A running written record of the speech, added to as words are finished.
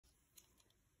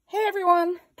Hey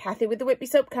everyone, Kathy with the Whitby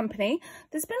Soap Company.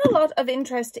 There's been a lot of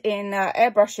interest in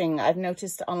airbrushing I've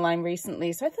noticed online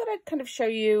recently, so I thought I'd kind of show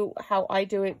you how I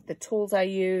do it, the tools I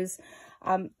use.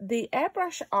 The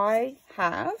airbrush I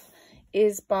have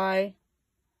is by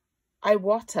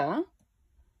Iwata.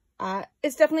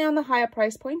 It's definitely on the higher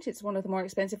price point. It's one of the more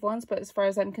expensive ones, but as far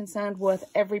as I'm concerned, worth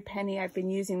every penny. I've been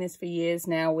using this for years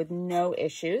now with no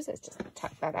issues. Let's just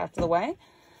tuck that out of the way.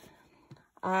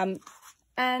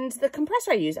 And the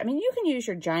compressor I use, I mean, you can use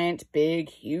your giant, big,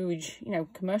 huge,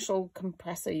 commercial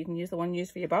compressor. You can use the one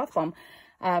used for your bath bomb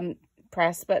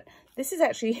press, but this is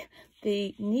actually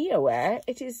the Neo Air.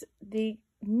 It is the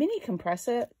mini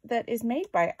compressor that is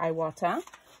made by Iwata.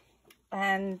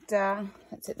 And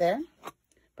that's it there.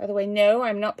 By the way, no,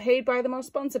 I'm not paid by them or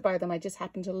sponsored by them. I just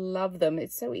happen to love them.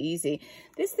 It's so easy.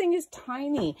 This thing is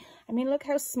tiny. I mean, look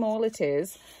how small it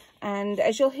is. And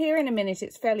as you'll hear in a minute,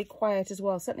 it's fairly quiet as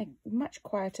well. Certainly much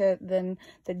quieter than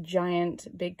the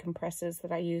giant big compressors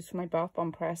that I use for my bath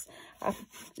bomb press.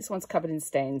 This one's covered in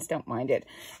stains, don't mind it.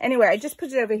 Anyway, I just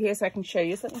put it over here so I can show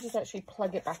you. So let me just actually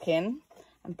plug it back in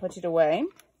and put it away.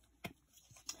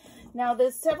 Now,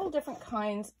 there's several different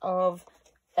kinds of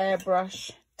airbrush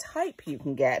type you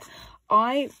can get.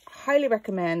 I highly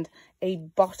recommend a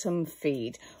bottom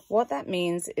feed. What that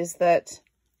means is that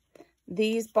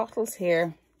these bottles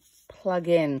here plug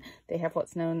in. They have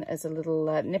what's known as a little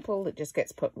nipple that just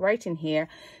gets put right in here.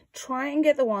 Try and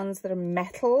get the ones that are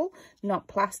metal, not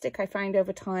plastic. I find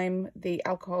over time the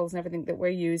alcohols and everything that we're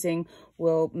using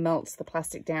will melt the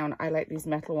plastic down. I like these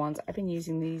metal ones. I've been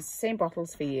using these same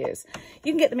bottles for years.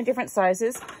 You can get them in different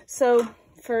sizes. So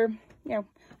for,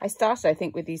 I started, I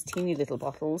think, with these teeny little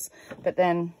bottles, but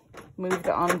then moved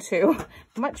on to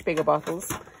much bigger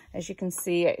bottles. As you can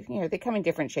see, they come in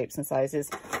different shapes and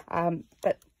sizes,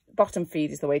 but bottom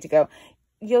feed is the way to go.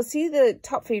 You'll see the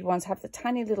top feed ones have the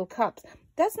tiny little cups.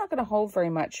 That's not going to hold very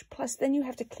much. Plus, then you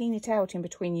have to clean it out in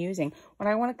between using. When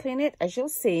I want to clean it, as you'll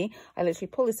see, I literally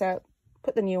pull this out,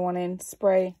 put the new one in,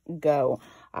 spray, go.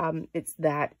 It's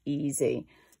that easy.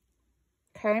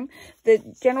 Okay.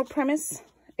 The general premise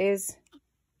is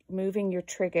moving your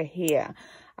trigger here.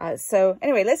 So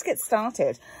anyway, let's get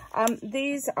started.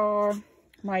 These are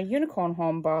my unicorn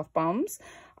horn bath bombs.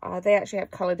 They actually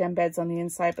have coloured embeds on the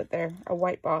inside, but they're a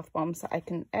white bath bomb, so I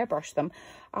can airbrush them.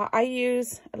 I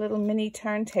use a little mini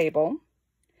turntable.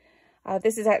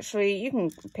 This is actually, you can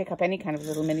pick up any kind of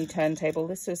little mini turntable.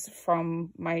 This is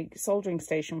from my soldering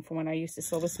station from when I used to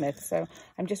silversmith, so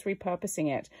I'm just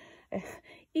repurposing it.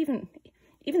 Even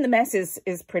the mess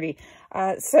is pretty.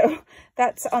 So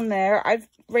that's on there. I've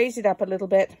raised it up a little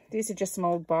bit. These are just some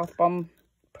old bath bomb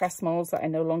press molds that I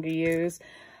no longer use.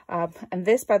 And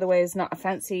this, by the way, is not a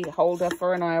fancy holder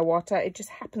for an Iwata. It just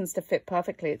happens to fit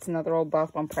perfectly. It's another old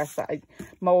bath bomb press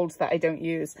molds that I don't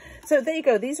use. So there you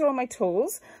go. These are all my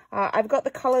tools. I've got the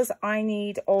colors I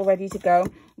need all ready to go.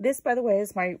 This, by the way,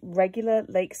 is my regular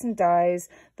lakes and dyes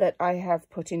that I have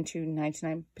put into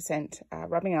 99%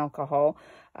 rubbing alcohol.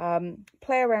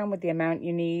 Play around with the amount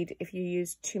you need. If you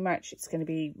use too much, it's going to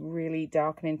be really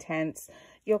dark and intense.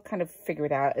 You'll kind of figure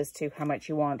it out as to how much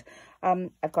you want.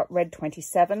 I've got red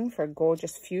 27 for a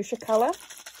gorgeous fuchsia color.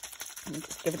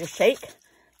 Just give it a shake.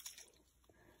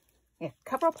 Yeah,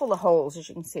 cover up all the holes. As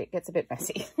you can see, it gets a bit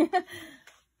messy.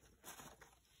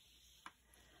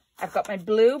 I've got my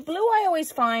blue. Blue I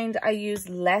always find I use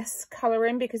less color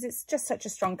in because it's just such a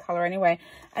strong color anyway.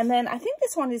 And then I think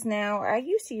this one is now, I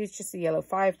used to use just the yellow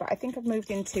 5, but I think I've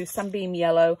moved into Sunbeam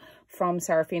Yellow from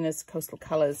Saraphinas Coastal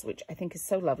Colours, which I think is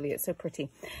so lovely. It's so pretty.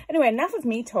 Anyway, enough of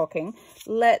me talking.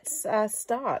 Let's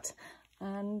start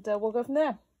and we'll go from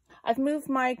there. I've moved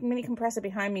my mini compressor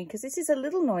behind me because this is a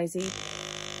little noisy,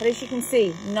 but as you can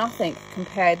see, nothing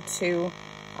compared to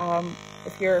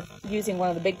if you're using one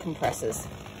of the big compressors.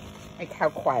 Like how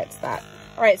quiet's that.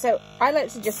 All right, so I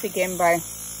like to just begin by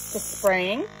just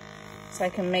spraying so I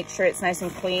can make sure it's nice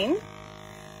and clean.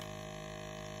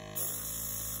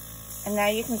 And now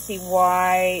you can see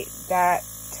why that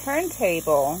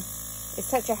turntable is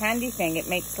such a handy thing. It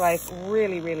makes life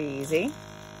really, really easy.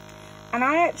 And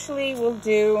I actually will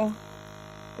do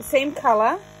the same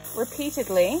color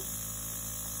repeatedly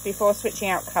before switching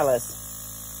out colors.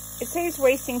 It saves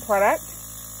wasting product.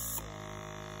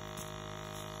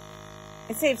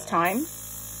 It saves time.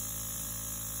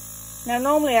 Now,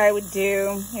 normally I would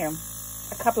do,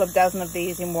 a couple of dozen of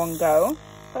these in one go,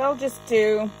 but I'll just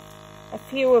do a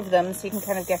few of them so you can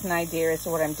kind of get an idea as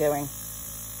to what I'm doing.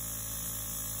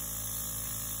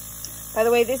 By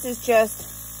the way, this is just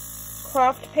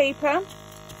craft paper.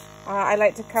 I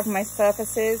like to cover my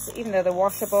surfaces, even though they're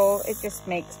washable. It just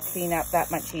makes cleanup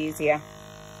that much easier.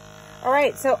 All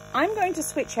right, so I'm going to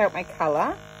switch out my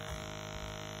color.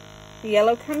 The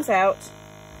yellow comes out,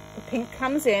 the pink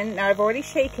comes in. Now I've already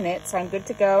shaken it, so I'm good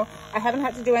to go. I haven't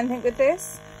had to do anything with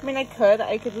this. I mean, I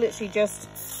could literally just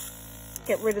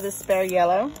get rid of the spare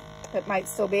yellow that might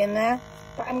still be in there,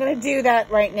 but I'm going to do that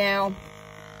right now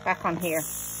back on here.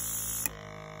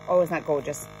 Oh, isn't that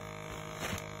gorgeous?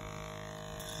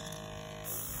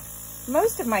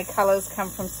 Most of my colors come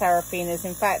from Saraphinas.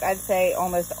 In fact, I'd say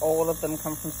almost all of them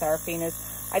come from Saraphinas.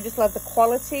 I just love the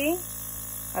quality.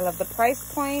 I love the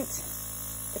price point.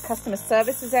 The customer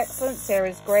service is excellent.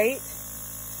 Sarah's great.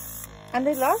 And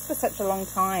they last for such a long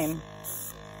time.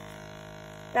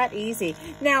 That easy.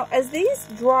 Now, as these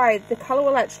dry, the color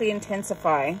will actually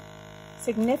intensify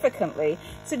significantly.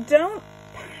 So don't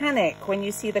panic when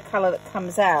you see the color that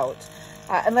comes out,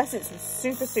 unless it's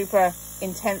super, super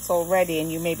intense already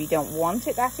and you maybe don't want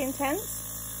it that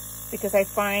intense, because I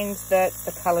find that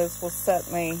the colors will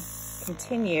certainly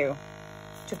continue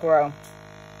to grow.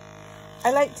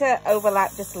 I like to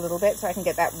overlap just a little bit so I can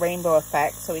get that rainbow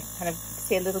effect, so we can kind of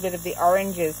see a little bit of the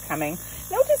oranges coming.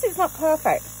 Notice it's not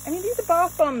perfect. I mean, these are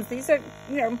bath bombs. These are,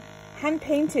 you know, hand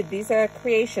painted. These are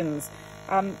creations.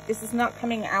 This is not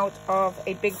coming out of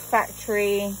a big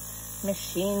factory,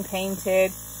 machine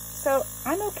painted. So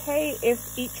I'm okay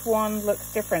if each one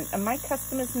looks different. And my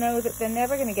customers know that they're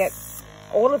never going to get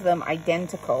all of them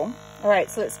identical. All right,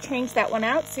 so let's change that one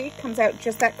out. See, it comes out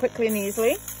just that quickly and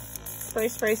easily. Spray,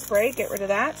 spray, spray, get rid of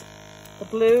that. The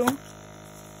blue.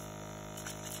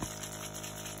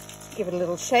 Give it a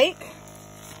little shake.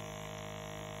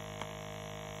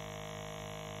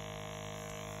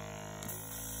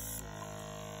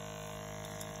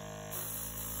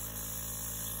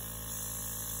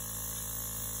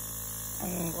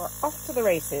 And we're off to the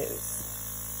races.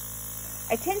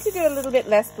 I tend to do a little bit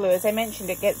less blue. As I mentioned,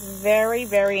 it gets very,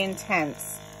 very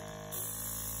intense.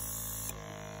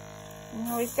 You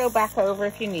can always go back over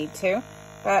if you need to,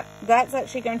 but that's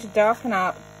actually going to darken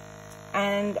up,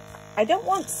 and I don't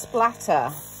want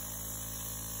splatter.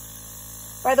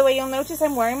 By the way, you'll notice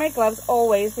I'm wearing my gloves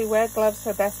always. We wear gloves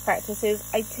for best practices.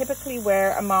 I typically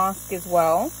wear a mask as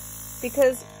well,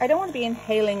 because I don't want to be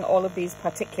inhaling all of these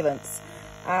particulates,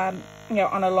 you know,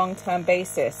 on a long-term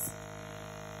basis.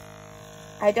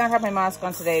 I don't have my mask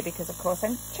on today because, of course,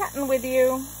 I'm chatting with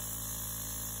you.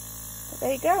 But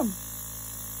there you go.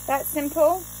 That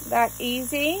simple, that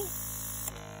easy.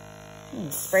 You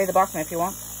can spray the bottom if you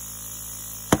want.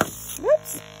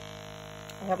 Whoops.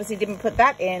 I obviously didn't put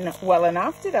that in well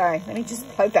enough, did I? Let me just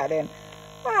plug that in.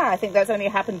 I think that's only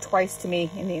happened twice to me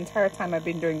in the entire time I've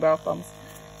been doing bath bombs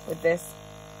with this.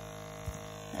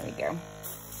 There we go.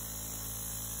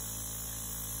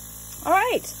 All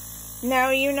right.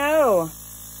 Now you know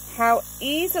how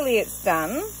easily it's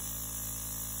done.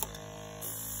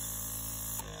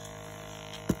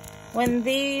 When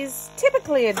these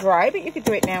typically are dry, but you could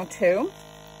do it now too.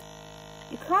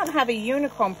 You can't have a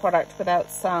unicorn product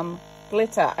without some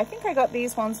glitter. I think I got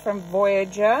these ones from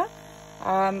Voyager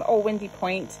or Windy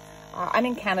Point. I'm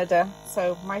in Canada,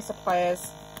 so my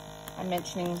suppliers, I'm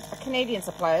mentioning, are Canadian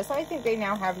suppliers. So I think they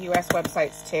now have US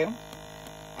websites too.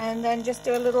 And then just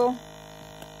do a little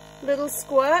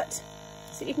squirt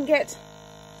so you can get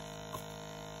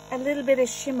a little bit of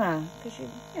shimmer, because you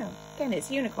know, again,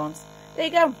 it's unicorns. There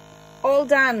you go. All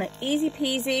done. Easy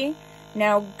peasy.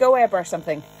 Now go airbrush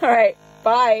something. All right.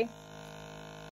 Bye.